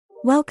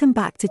Welcome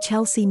back to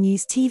Chelsea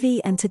News TV,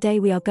 and today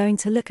we are going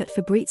to look at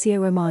Fabrizio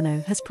Romano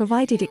has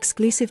provided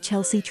exclusive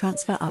Chelsea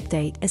transfer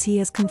update as he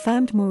has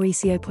confirmed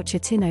Mauricio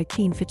Pochettino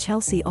keen for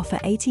Chelsea offer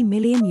 €80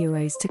 million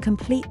to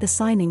complete the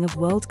signing of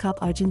World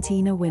Cup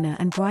Argentina winner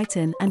and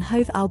Brighton and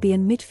Hove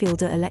Albion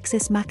midfielder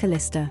Alexis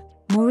Allister.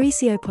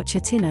 Mauricio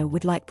Pochettino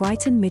would like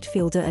Brighton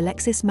midfielder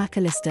Alexis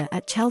Allister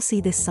at Chelsea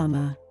this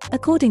summer.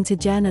 According to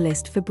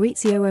journalist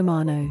Fabrizio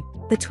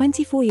Romano, the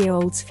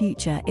 24-year-old's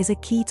future is a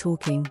key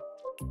talking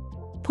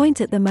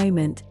point at the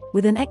moment,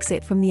 with an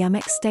exit from the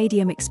Amex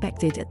Stadium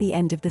expected at the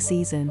end of the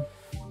season.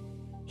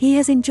 He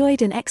has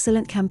enjoyed an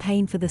excellent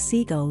campaign for the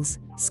Seagulls,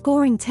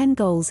 scoring 10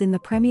 goals in the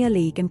Premier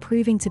League and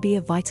proving to be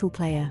a vital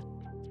player.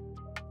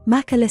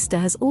 Allister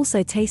has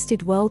also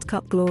tasted World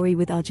Cup glory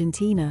with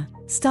Argentina,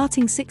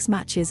 starting 6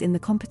 matches in the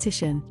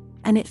competition,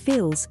 and it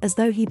feels as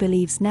though he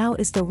believes now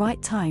is the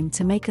right time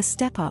to make a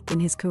step up in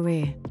his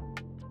career.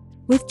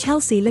 With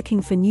Chelsea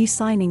looking for new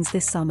signings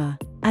this summer,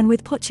 and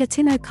with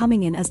Pochettino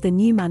coming in as the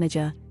new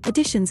manager,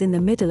 additions in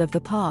the middle of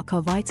the park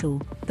are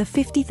vital. The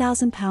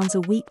 £50,000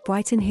 a week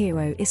Brighton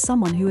hero is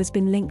someone who has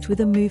been linked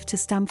with a move to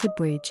Stamford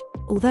Bridge,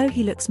 although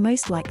he looks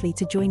most likely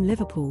to join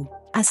Liverpool.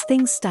 As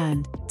things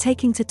stand,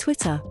 taking to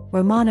Twitter,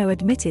 Romano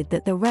admitted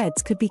that the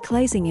Reds could be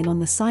closing in on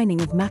the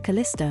signing of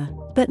Allister,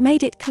 but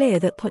made it clear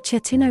that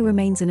Pochettino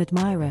remains an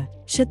admirer,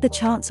 should the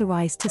chance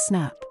arise to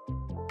snap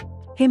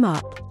him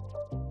up.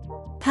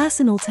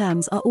 Personal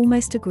terms are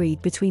almost agreed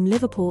between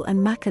Liverpool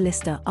and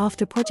Allister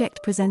after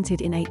project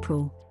presented in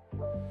April.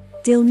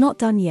 Deal not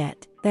done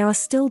yet, there are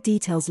still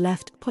details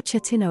left.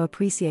 Pochettino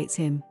appreciates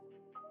him.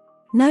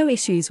 No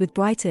issues with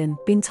Brighton,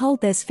 been told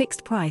there's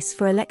fixed price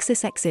for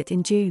Alexis exit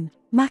in June.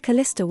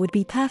 Allister would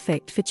be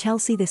perfect for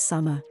Chelsea this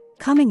summer,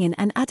 coming in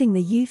and adding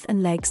the youth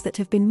and legs that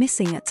have been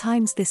missing at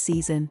times this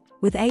season,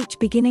 with H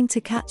beginning to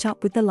catch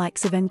up with the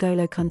likes of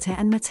N'Golo Kanté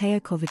and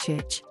Mateo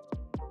Kovacic.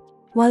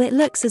 While it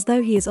looks as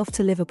though he is off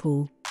to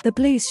Liverpool, the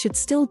Blues should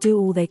still do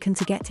all they can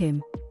to get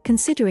him,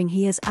 considering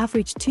he has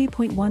averaged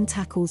 2.1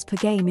 tackles per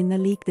game in the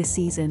league this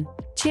season,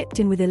 chipped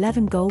in with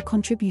 11 goal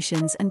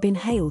contributions and been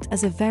hailed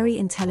as a very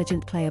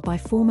intelligent player by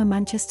former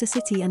Manchester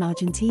City and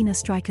Argentina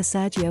striker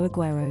Sergio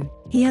Aguero.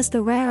 He has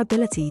the rare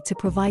ability to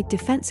provide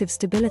defensive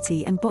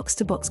stability and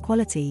box-to-box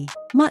quality,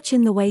 much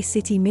in the way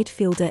City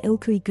midfielder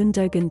Ilkay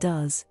Gundogan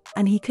does,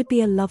 and he could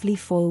be a lovely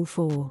foil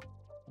for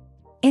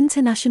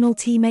international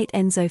teammate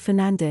Enzo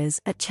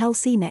Fernandez at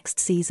Chelsea next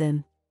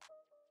season.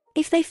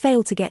 If they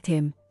fail to get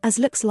him, as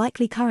looks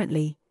likely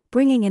currently,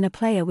 bringing in a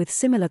player with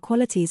similar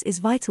qualities is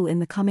vital in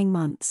the coming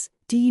months.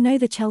 Do you know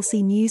the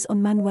Chelsea news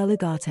on Manuel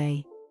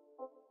Ugarte?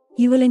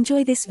 You will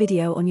enjoy this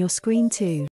video on your screen too.